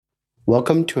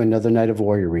Welcome to another night of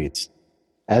Warrior Reads.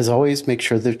 As always, make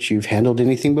sure that you've handled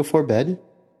anything before bed,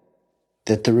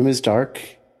 that the room is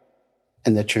dark,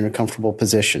 and that you're in a comfortable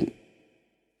position.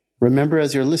 Remember,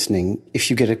 as you're listening, if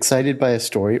you get excited by a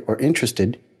story or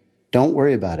interested, don't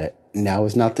worry about it. Now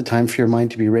is not the time for your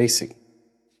mind to be racing.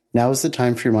 Now is the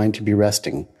time for your mind to be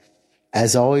resting.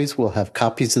 As always, we'll have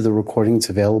copies of the recordings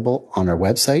available on our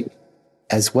website,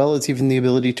 as well as even the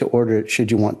ability to order it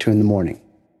should you want to in the morning.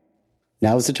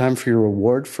 Now is the time for your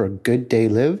reward for a good day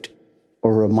lived,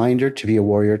 or a reminder to be a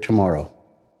warrior tomorrow.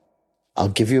 I'll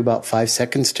give you about 5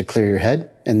 seconds to clear your head,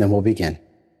 and then we'll begin.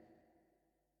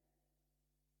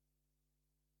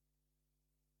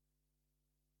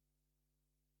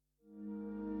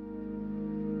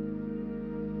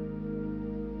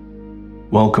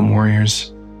 Welcome,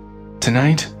 warriors.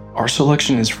 Tonight, our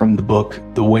selection is from the book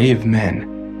The Way of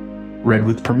Men, read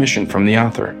with permission from the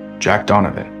author, Jack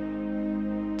Donovan.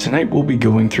 Tonight we'll be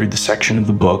going through the section of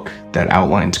the book that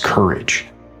outlines courage.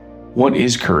 What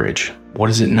is courage? What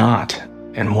is it not?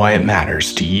 And why it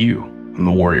matters to you on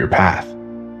the warrior path.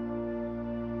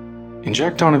 In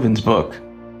Jack Donovan's book,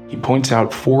 he points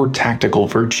out 4 tactical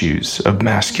virtues of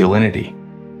masculinity.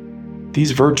 These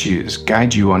virtues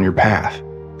guide you on your path,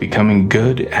 becoming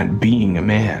good at being a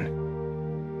man.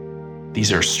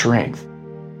 These are strength,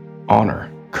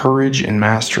 honor, courage, and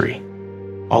mastery,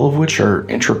 all of which are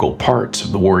integral parts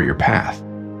of the warrior path.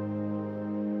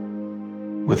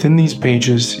 Within these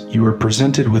pages, you are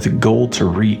presented with a goal to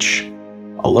reach,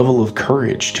 a level of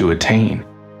courage to attain,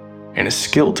 and a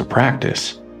skill to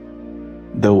practice.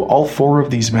 Though all 4 of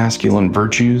these masculine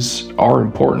virtues are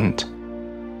important,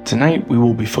 tonight we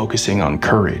will be focusing on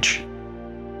courage.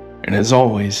 And as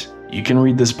always, you can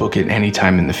read this book at any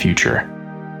time in the future,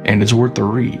 and it's worth the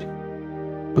read.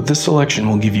 But this selection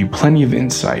will give you plenty of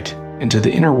insight into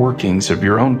the inner workings of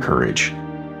your own courage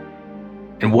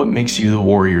and what makes you the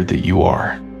warrior that you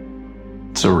are.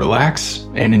 So relax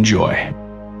and enjoy.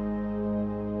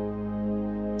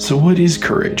 So what is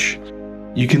courage?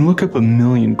 You can look up a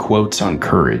million quotes on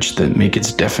courage that make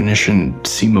its definition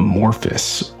seem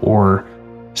amorphous, or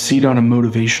see it on a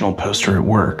motivational poster at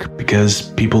work because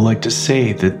people like to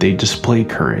say that they display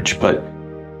courage, but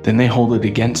then they hold it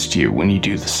against you when you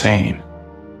do the same.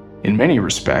 In many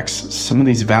respects, some of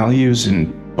these values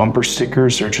and bumper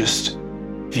stickers are just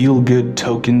feel-good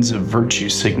tokens of virtue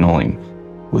signaling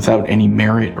without any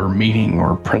merit or meaning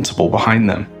or principle behind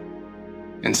them.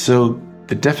 And so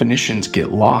the definitions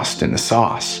get lost in the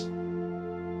sauce,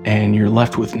 and you're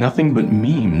left with nothing but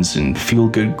memes and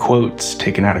feel-good quotes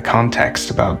taken out of context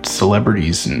about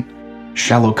celebrities and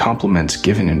shallow compliments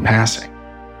given in passing.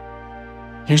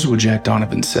 Here's what Jack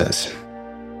Donovan says.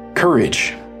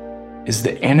 Courage is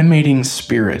the animating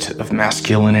spirit of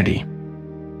masculinity,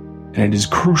 and it is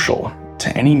crucial to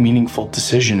any meaningful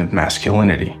decision of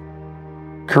masculinity.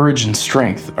 Courage and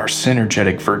strength are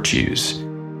synergetic virtues,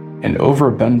 and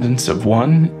overabundance of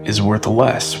one is worth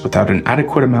less without an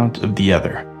adequate amount of the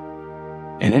other.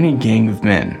 In any gang of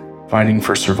men fighting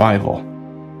for survival,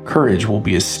 courage will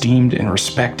be esteemed and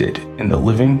respected in the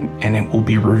living, and it will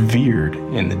be revered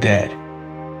in the dead.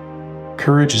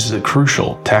 Courage is a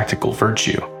crucial tactical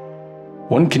virtue.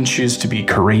 One can choose to be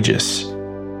courageous,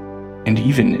 and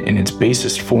even in its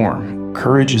basest form,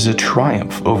 courage is a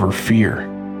triumph over fear.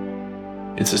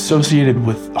 It's associated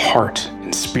with heart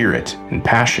and spirit and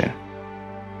passion,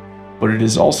 but it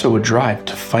is also a drive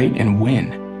to fight and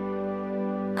win.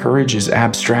 Courage is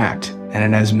abstract, and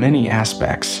it has many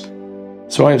aspects,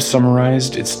 so I have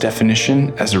summarized its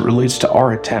definition as it relates to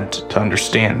our attempt to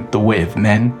understand the way of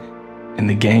men and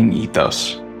the gang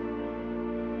ethos.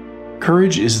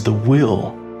 Courage is the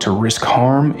will to risk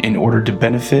harm in order to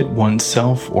benefit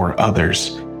oneself or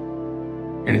others.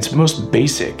 In its most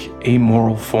basic,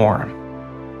 amoral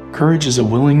form, courage is a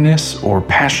willingness or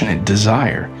passionate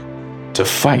desire to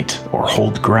fight or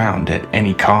hold ground at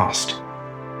any cost.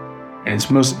 In its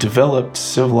most developed,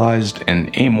 civilized,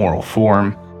 and amoral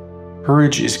form,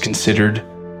 courage is considered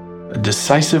a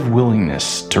decisive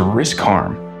willingness to risk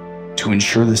harm to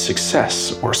ensure the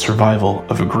success or survival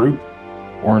of a group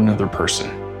or another person.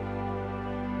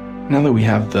 Now that we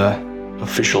have the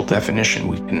official definition,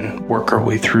 we can work our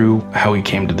way through how he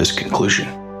came to this conclusion.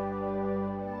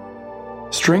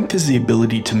 Strength is the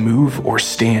ability to move or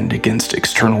stand against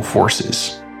external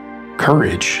forces.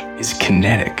 Courage is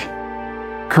kinetic.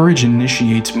 Courage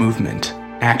initiates movement,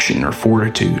 action, or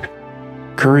fortitude.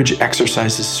 Courage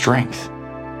exercises strength.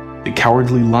 The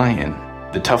cowardly lion,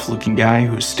 the tough-looking guy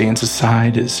who stands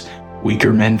aside as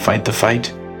weaker men fight the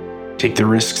fight, take the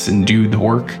risks and do the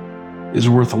work, is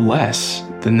worth less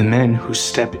than the men who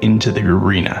step into the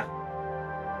arena.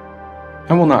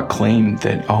 I will not claim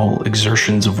that all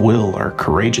exertions of will are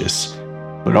courageous,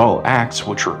 but all acts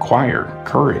which require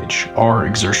courage are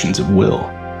exertions of will.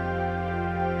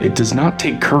 It does not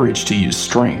take courage to use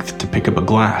strength to pick up a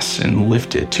glass and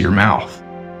lift it to your mouth.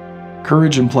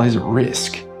 Courage implies a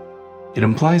risk. It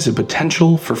implies a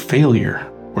potential for failure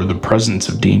or the presence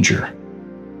of danger.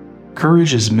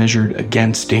 Courage is measured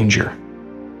against danger.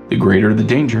 The greater the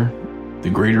danger, the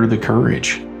greater the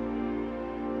courage.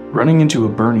 Running into a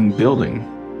burning building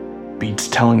beats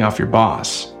telling off your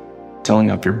boss. Telling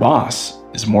off your boss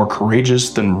is more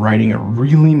courageous than writing a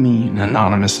really mean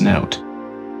anonymous note.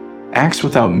 Acts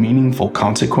without meaningful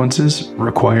consequences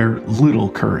require little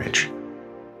courage.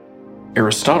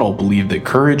 Aristotle believed that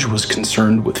courage was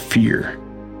concerned with fear,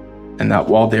 and that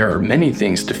while there are many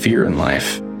things to fear in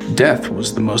life, death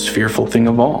was the most fearful thing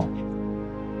of all.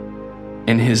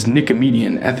 In his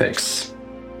Nicomedean Ethics,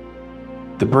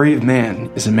 the brave man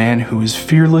is a man who is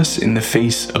fearless in the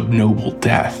face of noble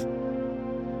death.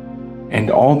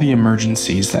 And all the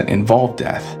emergencies that involve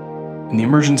death, and the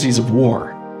emergencies of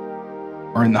war,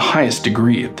 are in the highest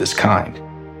degree of this kind.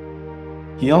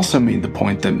 He also made the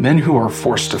point that men who are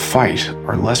forced to fight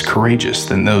are less courageous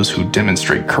than those who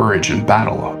demonstrate courage in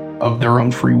battle of their own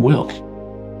free will.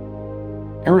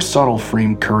 Aristotle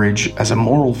framed courage as a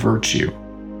moral virtue,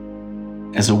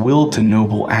 as a will to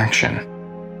noble action.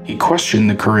 He questioned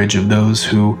the courage of those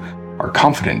who are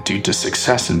confident due to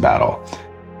success in battle,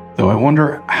 though I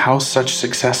wonder how such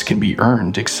success can be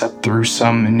earned except through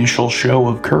some initial show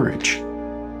of courage.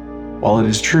 While it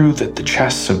is true that the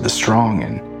chests of the strong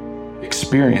and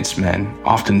experienced men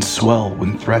often swell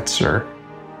when threats are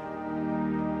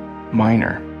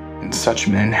minor, and such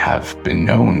men have been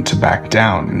known to back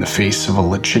down in the face of a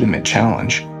legitimate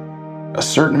challenge, a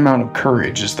certain amount of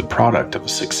courage is the product of a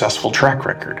successful track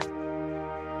record.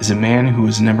 Is a man who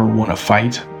has never won a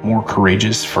fight more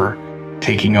courageous for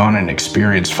taking on an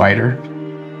experienced fighter,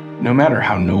 no matter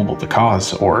how noble the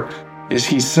cause, or is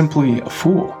he simply a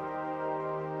fool?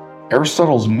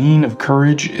 Aristotle's mean of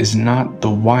courage is not the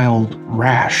wild,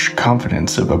 rash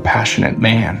confidence of a passionate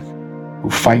man who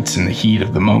fights in the heat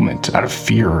of the moment out of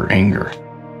fear or anger.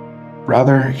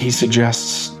 Rather, he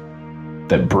suggests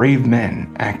that brave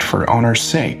men act for honor's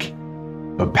sake,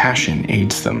 but passion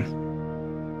aids them.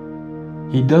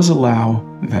 He does allow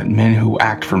that men who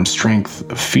act from strength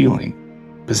of feeling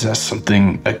possess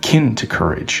something akin to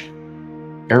courage.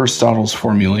 Aristotle's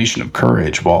formulation of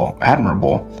courage, while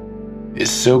admirable, is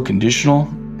so conditional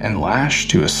and lashed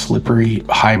to a slippery,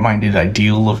 high-minded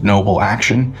ideal of noble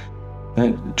action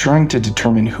that trying to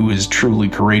determine who is truly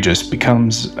courageous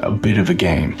becomes a bit of a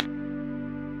game.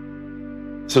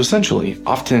 So essentially,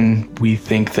 often we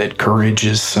think that courage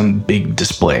is some big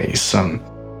display, some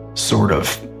sort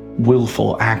of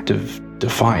willful act of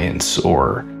defiance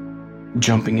or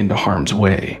jumping into harm's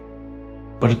way.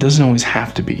 But it doesn't always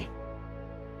have to be.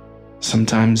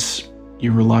 Sometimes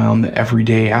you rely on the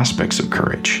everyday aspects of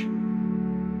courage.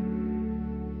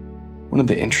 One of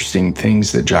the interesting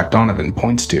things that Jack Donovan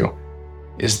points to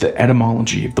is the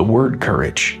etymology of the word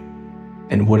courage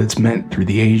and what it's meant through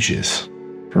the ages,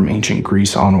 from ancient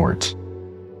Greece onwards.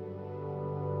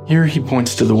 Here he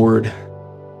points to the word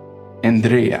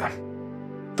Andrea.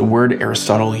 The word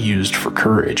Aristotle used for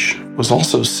courage was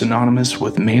also synonymous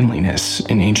with manliness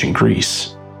in ancient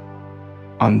Greece.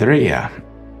 Andrea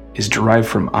is derived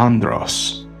from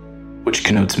andros, which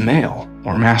connotes male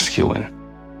or masculine.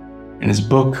 In his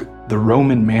book, The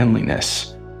Roman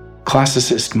Manliness,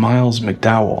 classicist Miles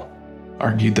McDowell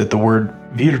argued that the word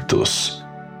virtus,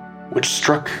 which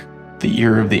struck the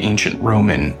ear of the ancient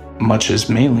Roman much as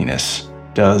manliness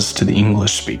does to the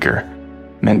English speaker,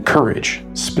 meant courage,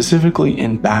 specifically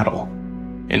in battle.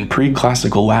 In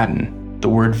pre-classical Latin, the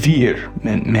word vir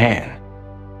meant man,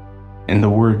 and the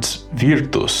words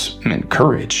virtus meant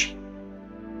courage.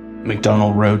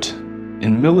 MacDonald wrote,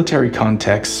 "In military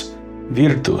contexts,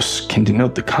 virtus can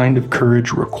denote the kind of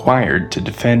courage required to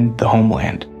defend the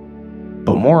homeland,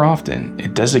 but more often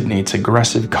it designates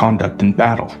aggressive conduct in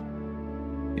battle.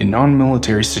 In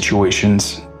non-military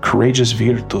situations, courageous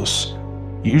virtus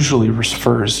usually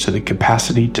refers to the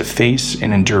capacity to face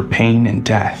and endure pain and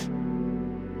death."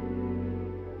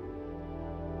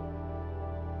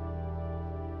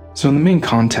 So in the main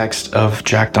context of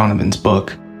Jack Donovan's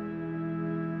book,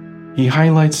 he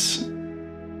highlights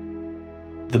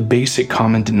the basic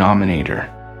common denominator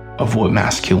of what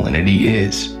masculinity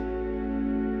is.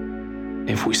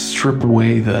 If we strip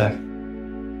away the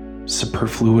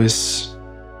superfluous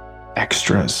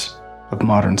extras of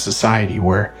modern society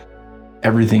where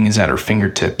everything is at our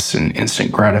fingertips and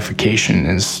instant gratification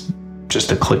is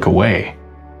just a click away,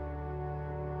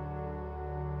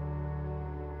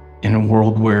 in a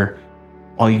world where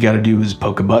all you gotta do is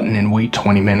poke a button and wait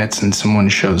 20 minutes and someone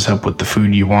shows up with the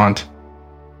food you want.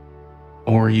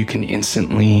 Or you can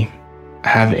instantly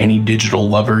have any digital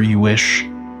lover you wish,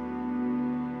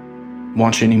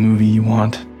 watch any movie you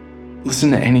want,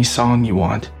 listen to any song you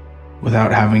want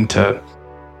without having to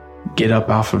get up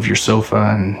off of your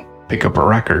sofa and pick up a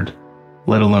record,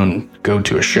 let alone go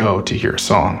to a show to hear a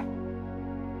song.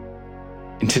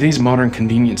 In today's modern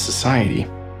convenient society,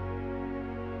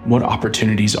 what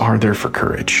opportunities are there for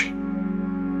courage?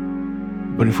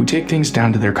 But if we take things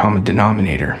down to their common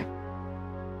denominator,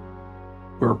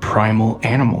 we're primal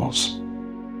animals.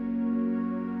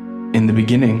 In the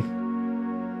beginning,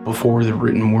 before the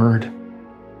written word,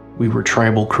 we were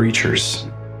tribal creatures,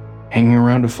 hanging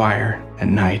around a fire at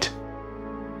night,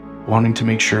 wanting to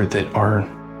make sure that our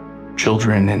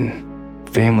children and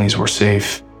families were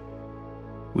safe.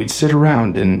 We'd sit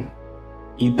around and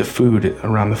eat the food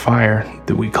around the fire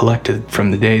that we collected from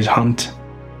the day's hunt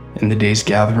and the day's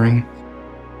gathering,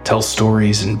 tell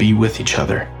stories and be with each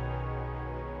other.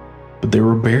 But there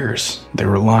were bears, there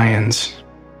were lions,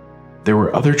 there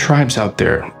were other tribes out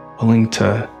there willing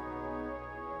to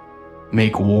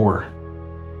make war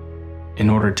in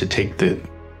order to take the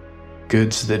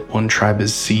goods that one tribe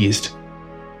has seized.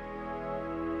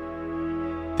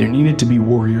 There needed to be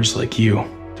warriors like you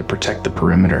to protect the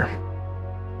perimeter,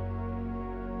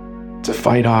 to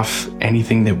fight off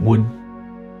anything that would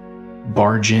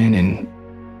barge in and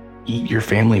eat your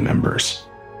family members,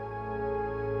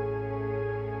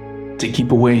 to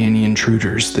keep away any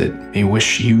intruders that may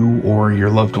wish you or your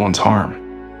loved ones harm.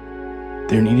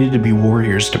 There needed to be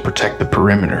warriors to protect the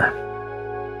perimeter,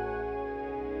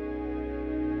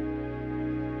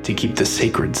 to keep the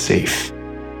sacred safe.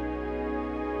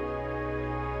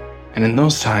 And in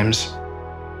those times,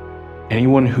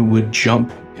 anyone who would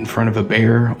jump in front of a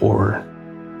bear or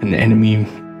an enemy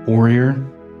warrior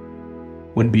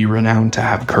would be renowned to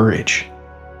have courage.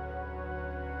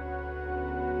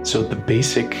 So at the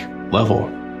basic level,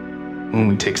 when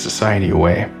we take society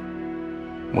away,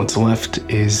 what's left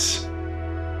is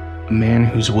a man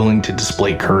who's willing to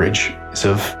display courage is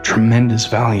of tremendous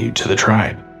value to the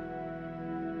tribe.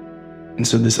 And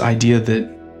so this idea that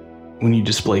when you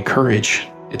display courage,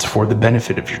 it's for the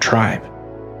benefit of your tribe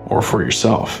or for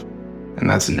yourself, and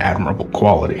that's an admirable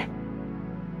quality.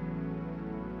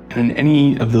 And in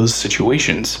any of those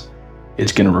situations,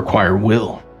 it's going to require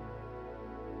will.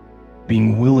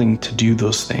 Being willing to do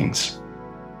those things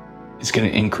is going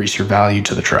to increase your value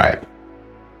to the tribe.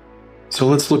 So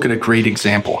let's look at a great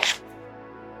example.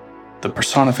 The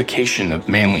personification of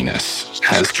manliness,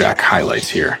 as Jack highlights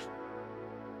here.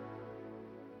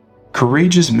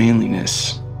 Courageous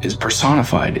manliness is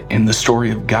personified in the story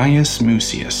of Gaius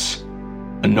Mucius,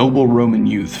 a noble Roman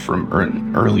youth from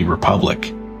an early republic.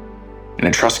 An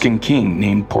Etruscan king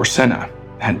named Porsenna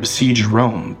had besieged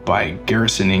Rome by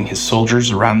garrisoning his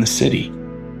soldiers around the city.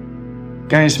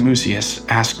 Gaius Mucius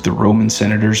asked the Roman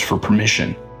senators for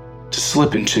permission to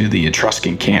slip into the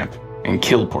Etruscan camp and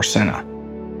kill Porsenna.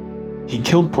 He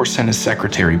killed Porsenna's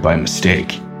secretary by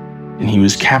mistake, and he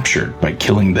was captured by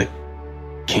killing the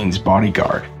king's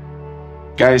bodyguard.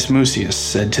 Gaius Mucius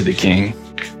said to the king,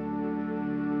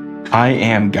 "I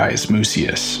am Gaius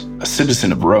Mucius, a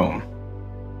citizen of Rome.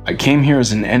 I came here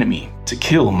as an enemy to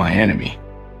kill my enemy,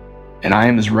 and I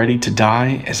am as ready to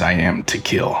die as I am to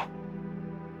kill.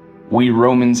 We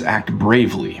Romans act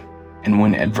bravely, and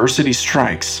when adversity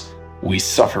strikes, we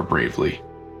suffer bravely.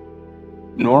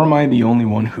 Nor am I the only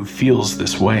one who feels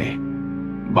this way.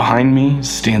 Behind me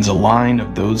stands a line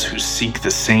of those who seek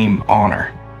the same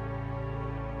honor."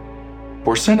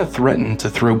 Porsenna threatened to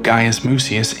throw Gaius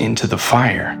Mucius into the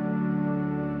fire.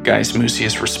 Gaius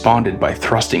Mucius responded by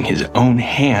thrusting his own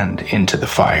hand into the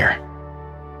fire.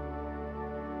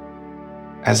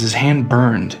 As his hand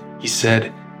burned, he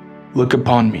said, "Look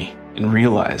upon me and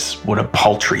realize what a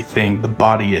paltry thing the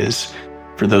body is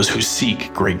for those who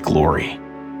seek great glory."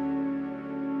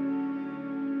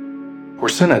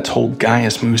 Porsenna told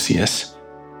Gaius Mucius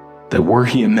that were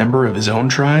he a member of his own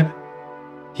tribe,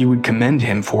 he would commend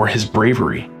him for his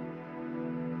bravery.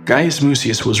 Gaius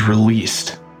Mucius was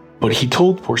released, but he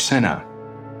told Porsenna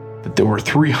that there were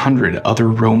 300 other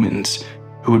Romans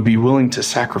who would be willing to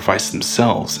sacrifice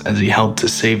themselves as he helped to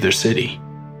save their city.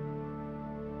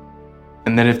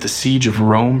 And that if the siege of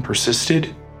Rome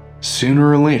persisted, sooner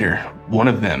or later, one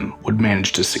of them would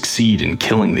manage to succeed in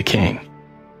killing the king.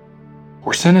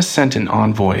 Porsenna sent an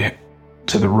envoy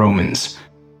to the Romans,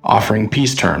 offering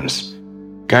peace terms.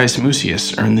 Gaius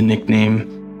Mucius earned the nickname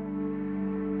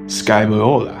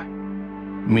Scaevola,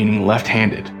 meaning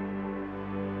left-handed,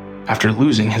 after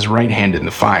losing his right hand in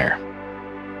the fire.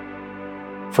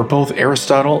 For both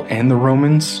Aristotle and the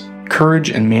Romans, courage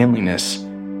and manliness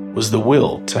was the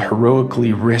will to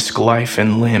heroically risk life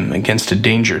and limb against a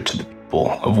danger to the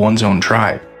people of one's own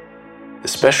tribe,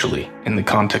 especially in the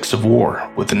context of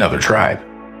war with another tribe.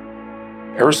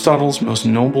 Aristotle's most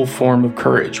noble form of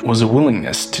courage was a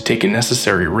willingness to take a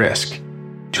necessary risk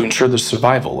to ensure the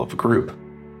survival of a group.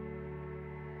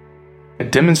 A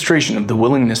demonstration of the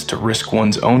willingness to risk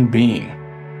one's own being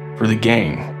for the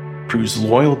gang proves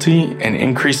loyalty and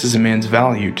increases a man's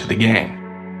value to the gang.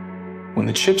 When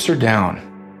the chips are down,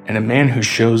 and a man who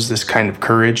shows this kind of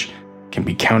courage can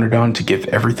be counted on to give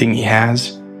everything he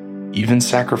has, even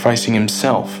sacrificing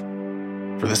himself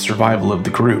for the survival of the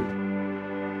group.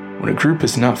 When a group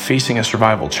is not facing a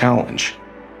survival challenge,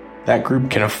 that group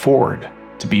can afford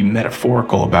to be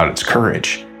metaphorical about its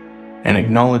courage and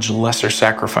acknowledge lesser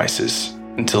sacrifices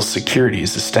until security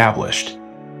is established,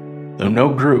 though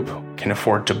no group can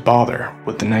afford to bother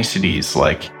with the niceties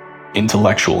like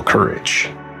intellectual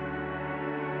courage.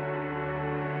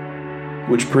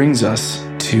 Which brings us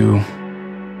to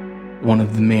one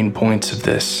of the main points of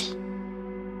this.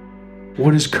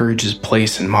 What is courage's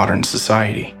place in modern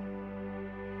society?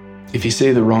 If you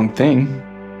say the wrong thing,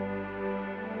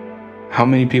 how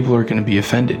many people are going to be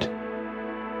offended?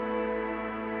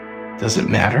 Does it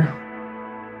matter?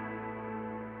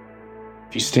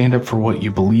 If you stand up for what you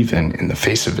believe in the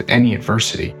face of any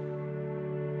adversity,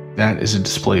 that is a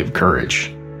display of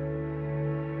courage.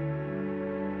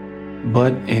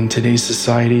 But in today's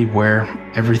society where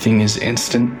everything is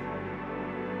instant,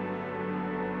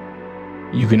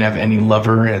 you can have any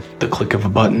lover at the click of a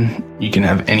button, you can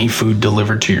have any food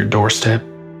delivered to your doorstep.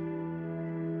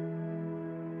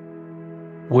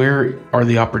 Where are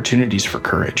the opportunities for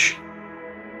courage?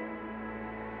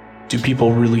 Do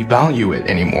people really value it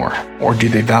anymore, or do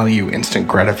they value instant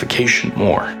gratification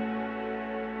more?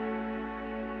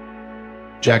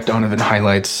 Jack Donovan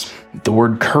highlights, the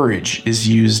word courage is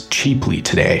used cheaply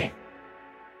today.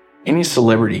 Any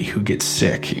celebrity who gets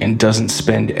sick and doesn't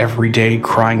spend every day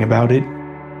crying about it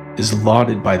is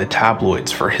lauded by the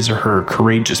tabloids for his or her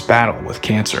courageous battle with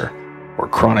cancer, or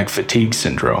chronic fatigue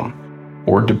syndrome,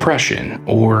 or depression,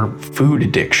 or food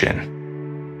addiction.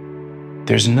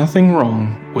 There's nothing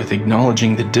wrong with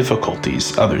acknowledging the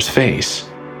difficulties others face,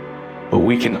 but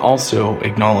we can also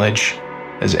acknowledge,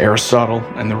 as Aristotle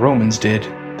and the Romans did,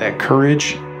 that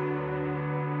courage,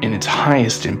 in its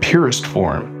highest and purest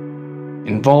form,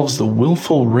 involves the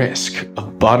willful risk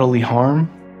of bodily harm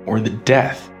or the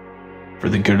death for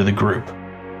the good of the group.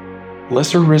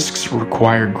 Lesser risks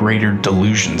require greater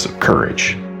delusions of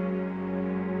courage.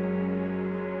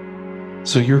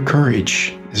 So your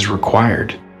courage is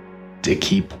required to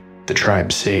keep the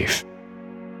tribe safe,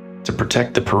 to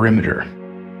protect the perimeter,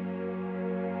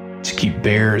 to keep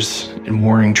bears and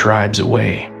warring tribes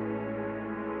away.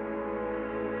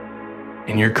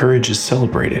 And your courage is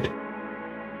celebrated.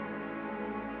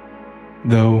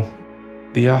 Though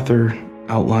the author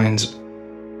outlines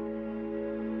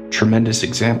tremendous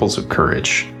examples of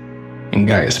courage in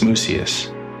Gaius Mucius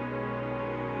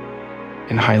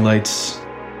and highlights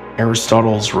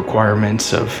Aristotle's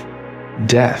requirements of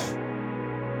death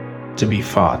to be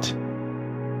fought,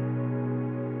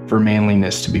 for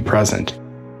manliness to be present.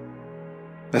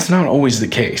 That's not always the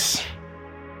case.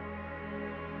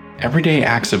 Everyday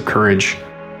acts of courage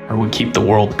are what keep the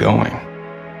world going.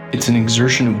 It's an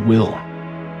exertion of will.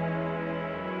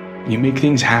 You make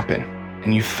things happen,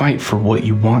 and you fight for what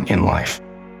you want in life.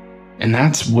 And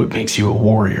that's what makes you a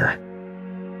warrior.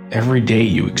 Every day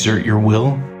you exert your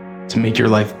will to make your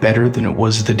life better than it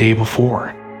was the day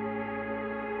before.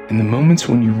 And the moments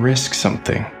when you risk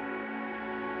something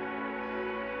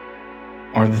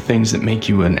are the things that make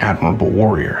you an admirable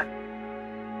warrior.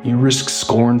 You risk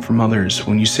scorn from others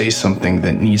when you say something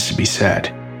that needs to be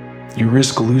said. You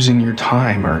risk losing your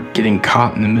time or getting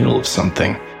caught in the middle of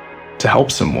something to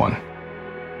help someone.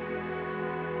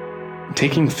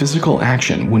 Taking physical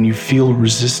action when you feel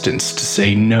resistance to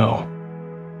say no.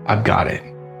 I've got it.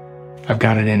 I've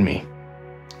got it in me.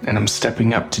 And I'm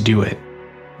stepping up to do it,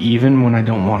 even when I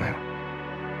don't want to.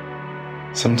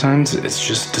 Sometimes it's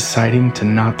just deciding to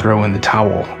not throw in the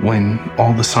towel when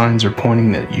all the signs are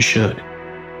pointing that you should.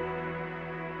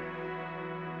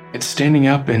 It's standing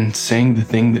up and saying the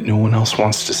thing that no one else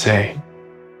wants to say.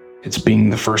 It's being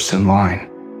the first in line.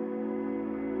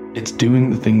 It's doing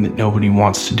the thing that nobody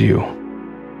wants to do.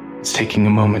 It's taking a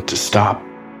moment to stop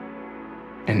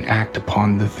and act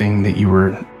upon the thing that you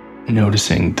were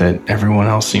noticing that everyone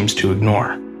else seems to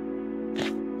ignore.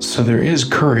 So there is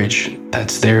courage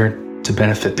that's there to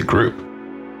benefit the group,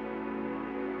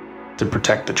 to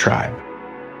protect the tribe.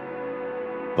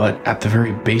 But at the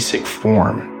very basic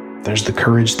form, there's the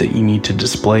courage that you need to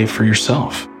display for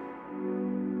yourself.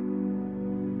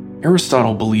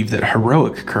 Aristotle believed that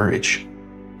heroic courage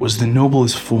was the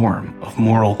noblest form of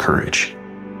moral courage,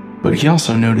 but he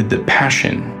also noted that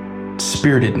passion,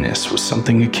 spiritedness, was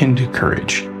something akin to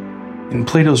courage. In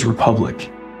Plato's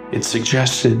Republic, it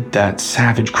suggested that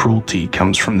savage cruelty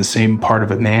comes from the same part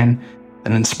of a man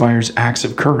that inspires acts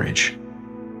of courage.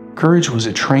 Courage was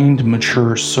a trained,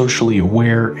 mature, socially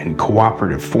aware, and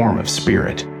cooperative form of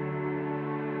spirit.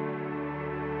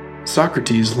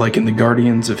 Socrates likened the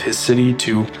guardians of his city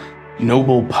to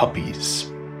noble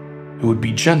puppies who would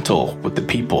be gentle with the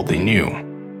people they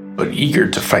knew, but eager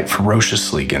to fight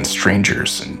ferociously against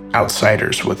strangers and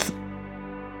outsiders with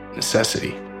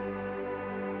necessity.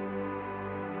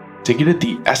 To get at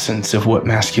the essence of what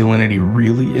masculinity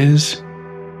really is,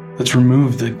 let's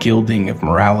remove the gilding of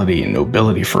morality and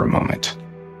nobility for a moment.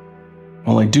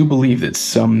 While I do believe that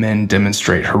some men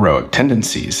demonstrate heroic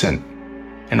tendencies at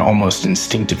an almost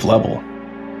instinctive level,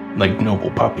 like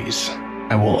noble puppies,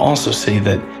 I will also say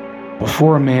that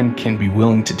before a man can be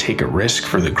willing to take a risk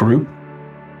for the group,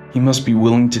 he must be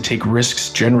willing to take risks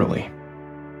generally.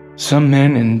 Some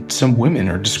men and some women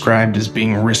are described as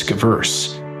being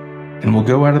risk-averse, and will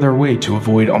go out of their way to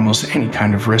avoid almost any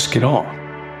kind of risk at all.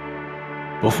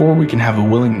 Before we can have a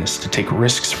willingness to take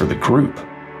risks for the group,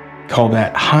 call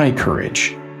that high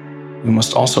courage, we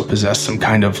must also possess some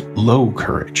kind of low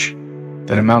courage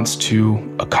that amounts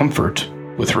to a comfort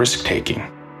with risk-taking.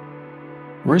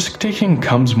 Risk-taking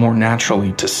comes more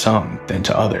naturally to some than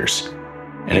to others,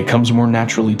 and it comes more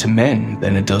naturally to men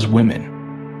than it does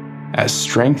women. As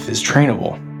strength is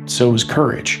trainable, so is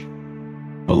courage.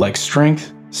 But like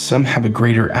strength, some have a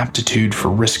greater aptitude for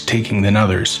risk-taking than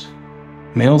others.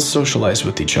 Males socialize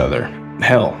with each other.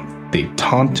 Hell, they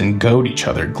taunt and goad each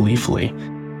other gleefully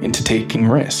into taking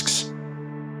risks.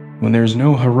 When there's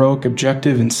no heroic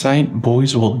objective in sight,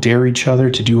 boys will dare each other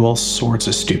to do all sorts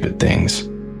of stupid things.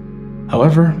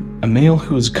 However, a male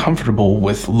who is comfortable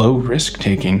with low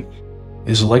risk-taking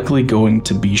is likely going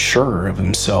to be surer of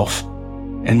himself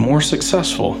and more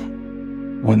successful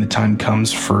when the time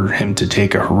comes for him to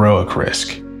take a heroic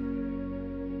risk.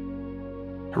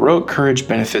 Heroic courage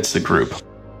benefits the group.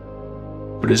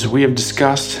 But as we have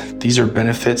discussed, these are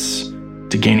benefits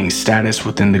to gaining status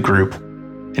within the group,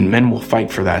 and men will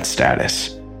fight for that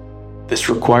status. This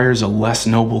requires a less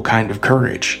noble kind of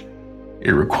courage.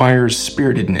 It requires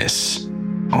spiritedness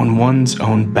on one's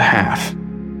own behalf.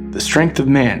 The strength of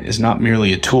man is not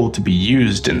merely a tool to be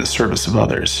used in the service of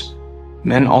others.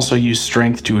 Men also use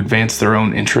strength to advance their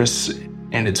own interests,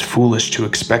 and it's foolish to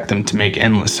expect them to make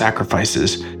endless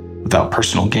sacrifices without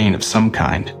personal gain of some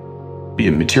kind, be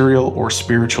it material or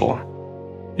spiritual.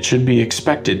 It should be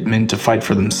expected men to fight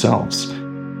for themselves,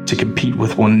 to compete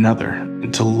with one another,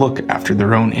 and to look after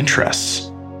their own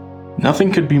interests.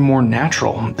 Nothing could be more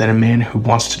natural than a man who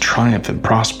wants to triumph and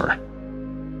prosper.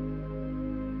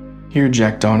 Here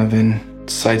Jack Donovan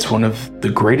cites one of the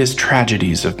greatest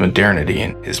tragedies of modernity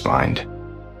in his mind.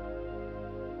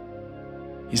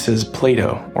 He says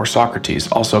Plato, or Socrates,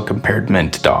 also compared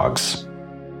men to dogs.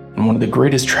 And one of the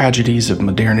greatest tragedies of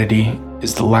modernity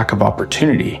is the lack of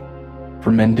opportunity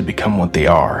for men to become what they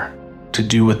are, to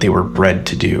do what they were bred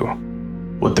to do,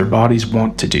 what their bodies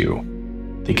want to do.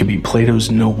 They could be Plato's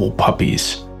noble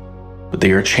puppies, but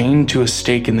they are chained to a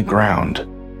stake in the ground,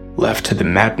 left to the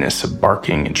madness of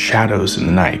barking and shadows in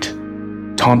the night,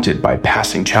 taunted by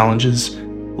passing challenges,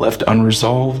 left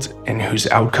unresolved, and whose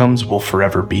outcomes will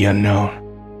forever be unknown.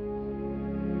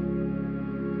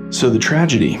 So the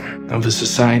tragedy of a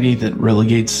society that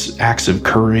relegates acts of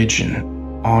courage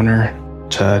and honor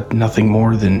to nothing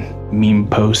more than meme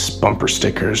posts, bumper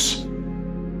stickers,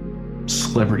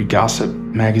 celebrity gossip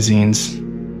magazines,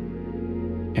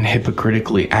 and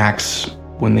hypocritically acts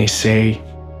when they say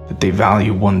that they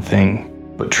value one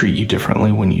thing but treat you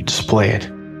differently when you display it.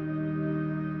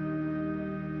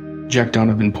 Jack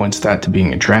Donovan points that to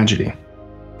being a tragedy,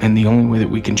 and the only way that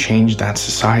we can change that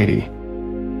society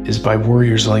is by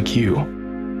warriors like you,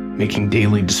 making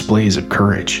daily displays of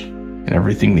courage in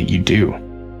everything that you do.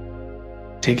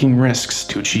 Taking risks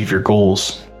to achieve your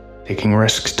goals, taking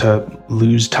risks to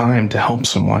lose time to help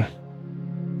someone,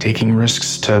 taking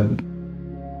risks to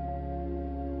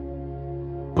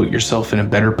put yourself in a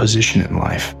better position in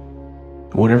life.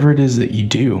 Whatever it is that you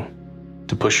do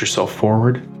to push yourself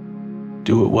forward,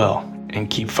 do it well and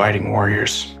keep fighting,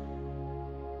 warriors.